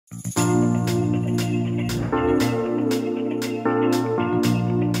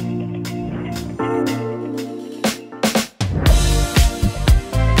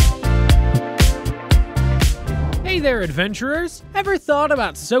there, adventurers! Ever thought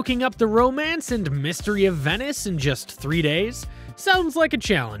about soaking up the romance and mystery of Venice in just 3 days? Sounds like a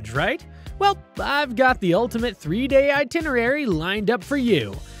challenge, right? Well, I've got the ultimate 3-day itinerary lined up for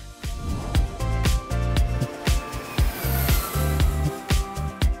you.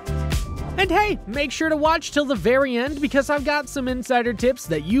 And hey, make sure to watch till the very end because I've got some insider tips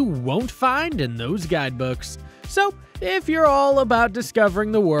that you won't find in those guidebooks. So, if you're all about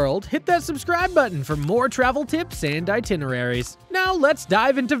discovering the world, hit that subscribe button for more travel tips and itineraries. Now let's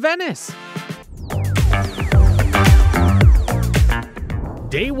dive into Venice.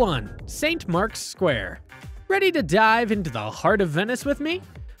 Day 1. St. Mark's Square. Ready to dive into the heart of Venice with me?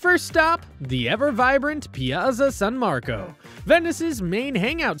 First stop, the ever-vibrant Piazza San Marco, Venice's main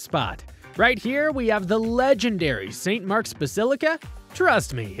hangout spot. Right here, we have the legendary St. Mark's Basilica.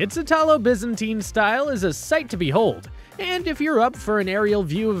 Trust me, its Italo-Byzantine style is a sight to behold. And if you're up for an aerial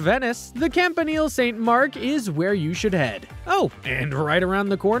view of Venice, the Campanile St. Mark is where you should head. Oh, and right around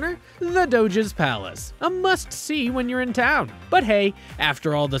the corner, the Doge's Palace, a must-see when you're in town. But hey,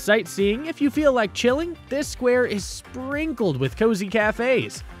 after all the sightseeing, if you feel like chilling, this square is sprinkled with cozy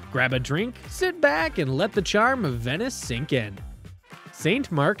cafes. Grab a drink, sit back, and let the charm of Venice sink in. St.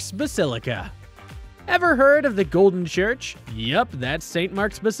 Mark's Basilica. Ever heard of the Golden Church? Yup, that's St.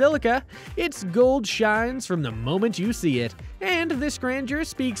 Mark's Basilica. Its gold shines from the moment you see it, and this grandeur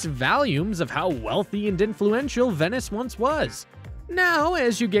speaks volumes of how wealthy and influential Venice once was. Now,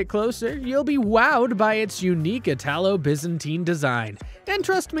 as you get closer, you'll be wowed by its unique Italo-Byzantine design. And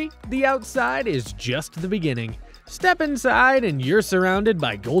trust me, the outside is just the beginning. Step inside and you're surrounded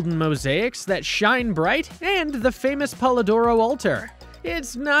by golden mosaics that shine bright and the famous Polidoro altar.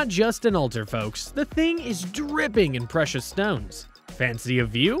 It's not just an altar, folks. The thing is dripping in precious stones. Fancy a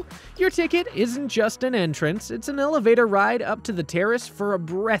view? Your ticket isn't just an entrance, it's an elevator ride up to the terrace for a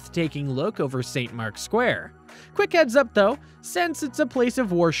breathtaking look over St. Mark's Square. Quick heads up though, since it's a place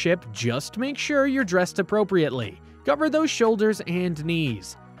of worship, just make sure you're dressed appropriately. Cover those shoulders and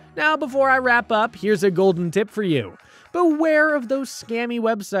knees. Now before I wrap up, here's a golden tip for you. Beware of those scammy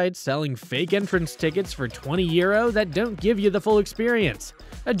websites selling fake entrance tickets for €20 that don't give you the full experience.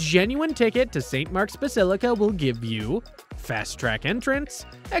 A genuine ticket to St. Mark's Basilica will give you fast-track entrance,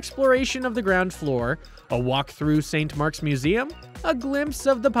 exploration of the ground floor, a walk through St. Mark's Museum, a glimpse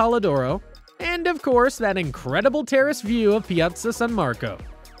of the Polidoro, and of course that incredible terrace view of Piazza San Marco,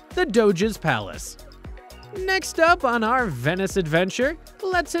 the Doge's Palace. Next up on our Venice adventure,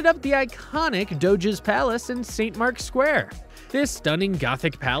 let's hit up the iconic Doge's Palace in St. Mark's Square. This stunning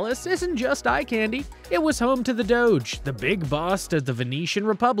Gothic palace isn't just eye candy, it was home to the Doge, the big boss of the Venetian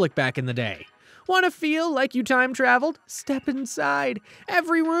Republic back in the day. Want to feel like you time traveled? Step inside.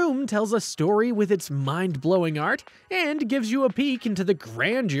 Every room tells a story with its mind-blowing art and gives you a peek into the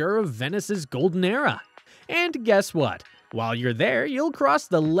grandeur of Venice's golden era. And guess what? While you're there, you'll cross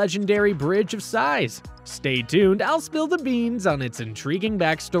the legendary Bridge of Sighs. Stay tuned, I'll spill the beans on its intriguing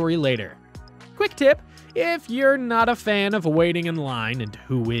backstory later. Quick tip, if you're not a fan of waiting in line, and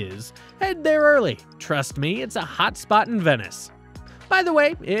who is, head there early. Trust me, it's a hot spot in Venice. By the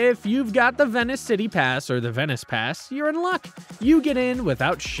way, if you've got the Venice City Pass or the Venice Pass, you're in luck. You get in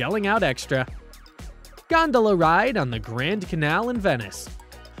without shelling out extra. Gondola ride on the Grand Canal in Venice.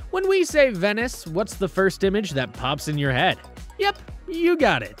 When we say Venice, what's the first image that pops in your head? Yep, you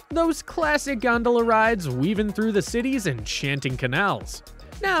got it. Those classic gondola rides weaving through the city's enchanting canals.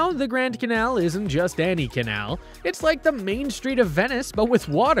 Now, the Grand Canal isn't just any canal. It's like the main street of Venice, but with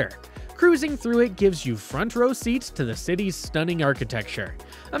water. Cruising through it gives you front row seats to the city's stunning architecture.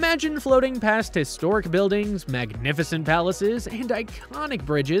 Imagine floating past historic buildings, magnificent palaces, and iconic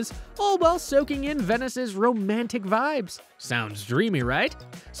bridges, all while soaking in Venice's romantic vibes. Sounds dreamy, right?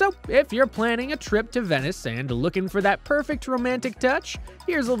 So, if you're planning a trip to Venice and looking for that perfect romantic touch,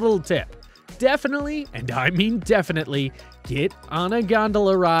 here's a little tip. Definitely, and I mean definitely, get on a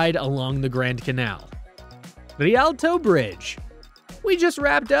gondola ride along the Grand Canal. Rialto Bridge. We just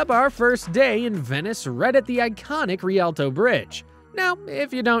wrapped up our first day in Venice right at the iconic Rialto Bridge. Now,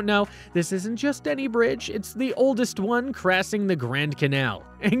 if you don't know, this isn't just any bridge, it's the oldest one crossing the Grand Canal.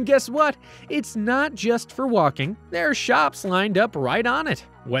 And guess what? It's not just for walking, there are shops lined up right on it.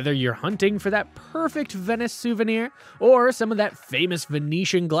 Whether you're hunting for that perfect Venice souvenir or some of that famous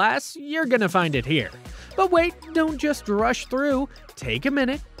Venetian glass, you're gonna find it here. But wait, don't just rush through. Take a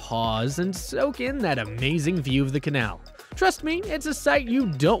minute, pause, and soak in that amazing view of the canal. Trust me, it's a sight you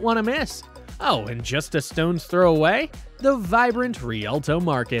don't want to miss. Oh, and just a stone's throw away, the vibrant Rialto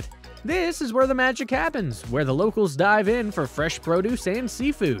Market. This is where the magic happens, where the locals dive in for fresh produce and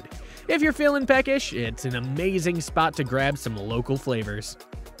seafood. If you're feeling peckish, it's an amazing spot to grab some local flavors.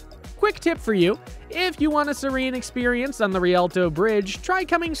 Quick tip for you, if you want a serene experience on the Rialto Bridge, try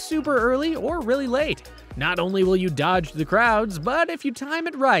coming super early or really late. Not only will you dodge the crowds, but if you time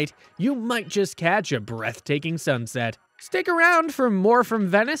it right, you might just catch a breathtaking sunset. Stick around for more from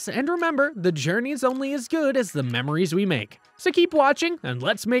Venice, and remember, the journey's only as good as the memories we make. So keep watching, and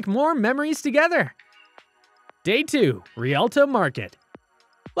let's make more memories together. Day 2, Rialto Market.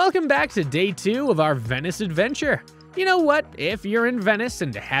 Welcome back to Day 2 of our Venice adventure. You know what? If you're in Venice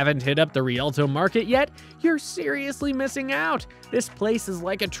and haven't hit up the Rialto Market yet, you're seriously missing out. This place is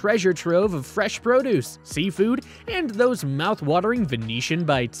like a treasure trove of fresh produce, seafood, and those mouth-watering Venetian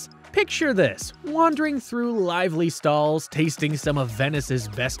bites. Picture this, wandering through lively stalls, tasting some of Venice's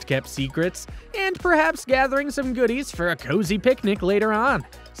best-kept secrets, and perhaps gathering some goodies for a cozy picnic later on.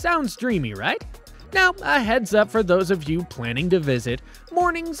 Sounds dreamy, right? Now, a heads up for those of you planning to visit,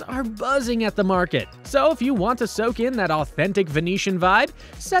 mornings are buzzing at the market, so if you want to soak in that authentic Venetian vibe,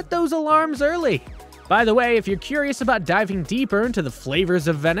 set those alarms early. By the way, if you're curious about diving deeper into the flavors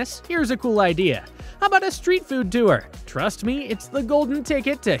of Venice, here's a cool idea. How about a street food tour? Trust me, it's the golden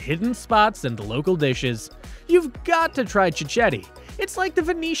ticket to hidden spots and local dishes. You've got to try cicchetti. It's like the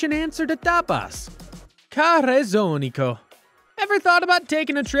Venetian answer to tapas. Carezonico. Ever thought about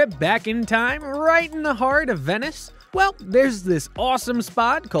taking a trip back in time, right in the heart of Venice? Well, there's this awesome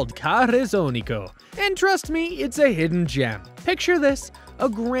spot called Carezonico, and trust me, it's a hidden gem. Picture this, a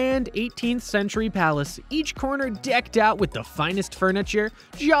grand 18th century palace, each corner decked out with the finest furniture,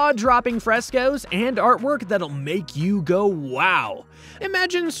 jaw-dropping frescoes, and artwork that'll make you go wow.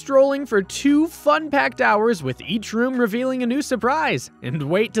 Imagine strolling for 2 fun-packed hours with each room revealing a new surprise, and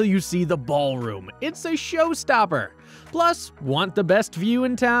wait till you see the ballroom. It's a showstopper. Plus, want the best view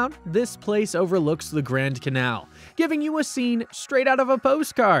in town? This place overlooks the Grand Canal, giving you a scene straight out of a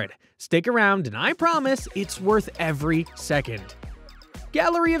postcard. Stick around and I promise it's worth every second.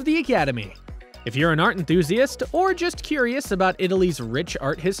 Gallery of the Academy. If you're an art enthusiast or just curious about Italy's rich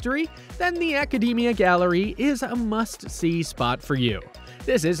art history, then the Accademia Gallery is a must-see spot for you.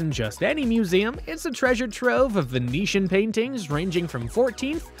 This isn't just any museum, it's a treasure trove of Venetian paintings ranging from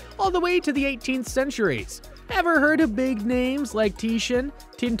 14th all the way to the 18th centuries. Ever heard of big names like Titian,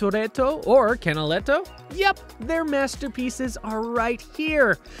 Tintoretto, or Canaletto? Yep, their masterpieces are right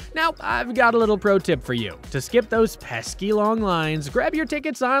here. Now, I've got a little pro tip for you. To skip those pesky long lines, grab your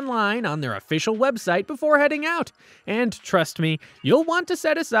tickets online on their official website before heading out. And trust me, you'll want to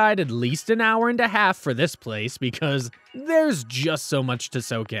set aside at least an hour and a half for this place because there's just so much to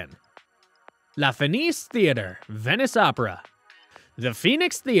soak in. La Fenice Theatre, Venice Opera. The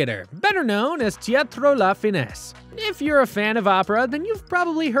Phoenix Theatre, better known as Teatro La Fenice. If you're a fan of opera, then you've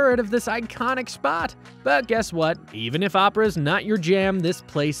probably heard of this iconic spot. But guess what? Even if opera's not your jam, this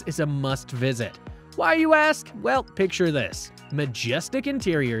place is a must-visit. Why, you ask? Well, picture this. Majestic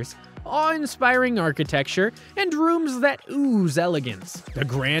interiors, awe-inspiring architecture, and rooms that ooze elegance. The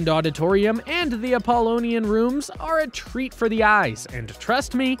Grand Auditorium and the Apollonian rooms are a treat for the eyes, and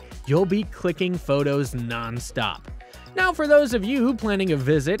trust me, you'll be clicking photos non-stop. Now, for those of you planning a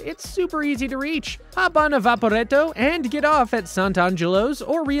visit, it's super easy to reach. Hop on a Vaporetto and get off at Sant'Angelo's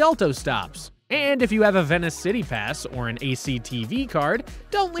or Rialto stops. And if you have a Venice City Pass or an ACTV card,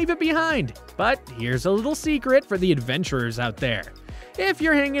 don't leave it behind. But here's a little secret for the adventurers out there. If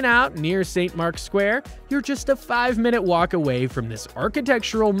you're hanging out near St. Mark's Square, you're just a 5-minute walk away from this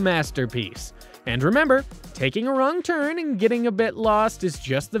architectural masterpiece. And remember, taking a wrong turn and getting a bit lost is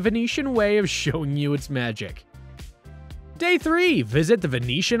just the Venetian way of showing you its magic. Day 3, visit the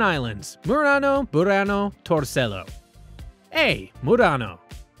Venetian islands, Murano, Burano, Torcello. A. Murano.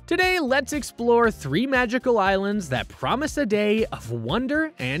 Today, let's explore 3 magical islands that promise a day of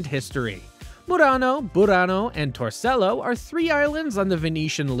wonder and history. Murano, Burano, and Torcello are 3 islands on the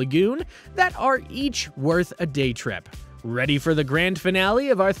Venetian lagoon that are each worth a day trip. Ready for the grand finale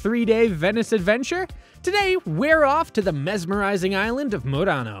of our 3-day Venice adventure? Today, we're off to the mesmerizing island of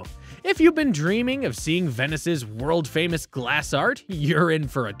Murano. If you've been dreaming of seeing Venice's world-famous glass art, you're in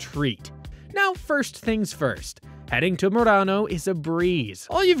for a treat. Now, first things first. Heading to Murano is a breeze.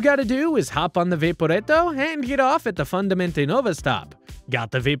 All you've got to do is hop on the Vaporetto and get off at the Fondamente Nova stop.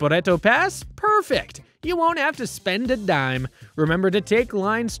 Got the Vaporetto pass? Perfect! You won't have to spend a dime. Remember to take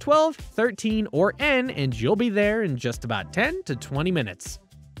lines 12, 13, or N, and you'll be there in just about 10 to 20 minutes.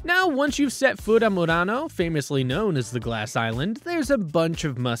 Now, once you've set foot on Murano, famously known as the Glass Island, there's a bunch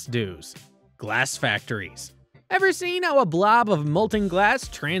of must-dos. Glass factories. Ever seen how a blob of molten glass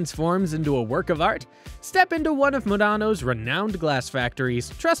transforms into a work of art? Step into one of Murano's renowned glass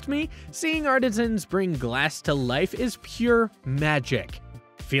factories. Trust me, seeing artisans bring glass to life is pure magic.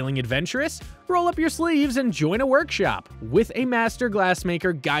 Feeling adventurous? Roll up your sleeves and join a workshop. With a master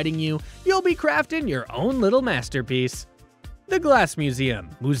glassmaker guiding you, you'll be crafting your own little masterpiece. The Glass Museum,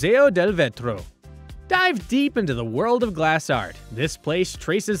 Museo del Vetro. Dive deep into the world of glass art. This place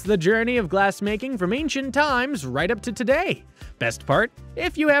traces the journey of glassmaking from ancient times right up to today. Best part?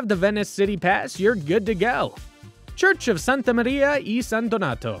 If you have the Venice City Pass, you're good to go. Church of Santa Maria e San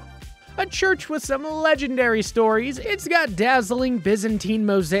Donato. A church with some legendary stories. It's got dazzling Byzantine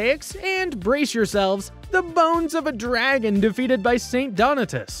mosaics, and brace yourselves, the bones of a dragon defeated by Saint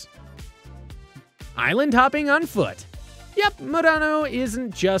Donatus. Island hopping on foot. Yep, Murano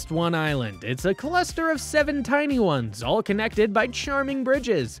isn't just one island. It's a cluster of 7 tiny ones, all connected by charming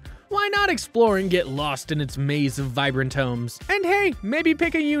bridges. Why not explore and get lost in its maze of vibrant homes? And hey, maybe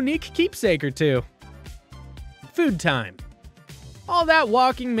pick a unique keepsake or two. Food time. All that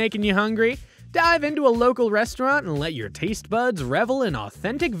walking making you hungry? Dive into a local restaurant and let your taste buds revel in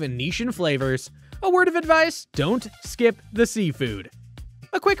authentic Venetian flavors. A word of advice, don't skip the seafood.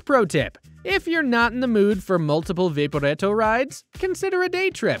 A quick pro tip, if you're not in the mood for multiple Vaporetto rides, consider a day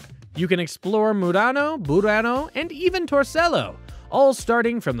trip. You can explore Murano, Burano, and even Torcello, all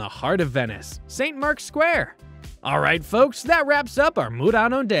starting from the heart of Venice, St. Mark's Square. Alright folks, that wraps up our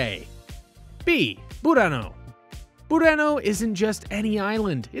Murano day. B. Burano. Burano isn't just any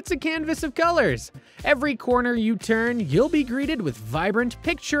island, it's a canvas of colors. Every corner you turn, you'll be greeted with vibrant,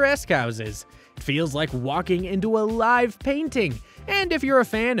 picturesque houses. It feels like walking into a live painting. And if you're a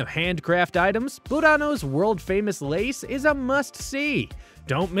fan of handcraft items, Burano's world-famous lace is a must-see.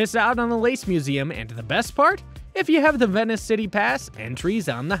 Don't miss out on the Lace Museum, and the best part? If you have the Venice City Pass, entry's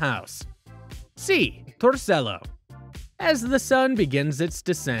on the house. C. Torcello. As the sun begins its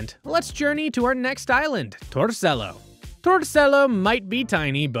descent, let's journey to our next island, Torcello. Torcello might be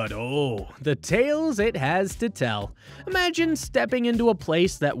tiny, but oh, the tales it has to tell. Imagine stepping into a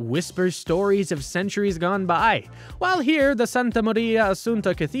place that whispers stories of centuries gone by. While here, the Santa Maria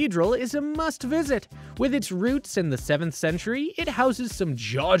Assunta Cathedral is a must-visit. With its roots in the 7th century, it houses some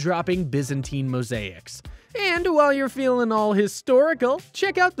jaw-dropping Byzantine mosaics. And while you're feeling all historical,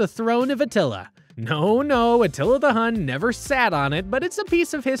 check out the Throne of Attila. No, Attila the Hun never sat on it, but it's a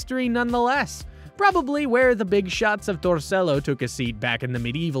piece of history nonetheless. Probably where the big shots of Torcello took a seat back in the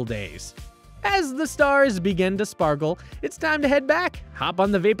medieval days. As the stars begin to sparkle, it's time to head back. Hop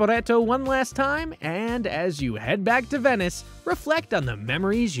on the Vaporetto one last time, and as you head back to Venice, reflect on the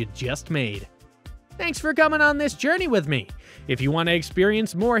memories you just made. Thanks for coming on this journey with me. If you want to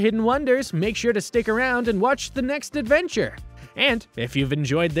experience more hidden wonders, make sure to stick around and watch the next adventure. And if you've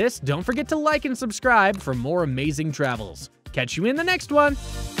enjoyed this, don't forget to like and subscribe for more amazing travels. Catch you in the next one!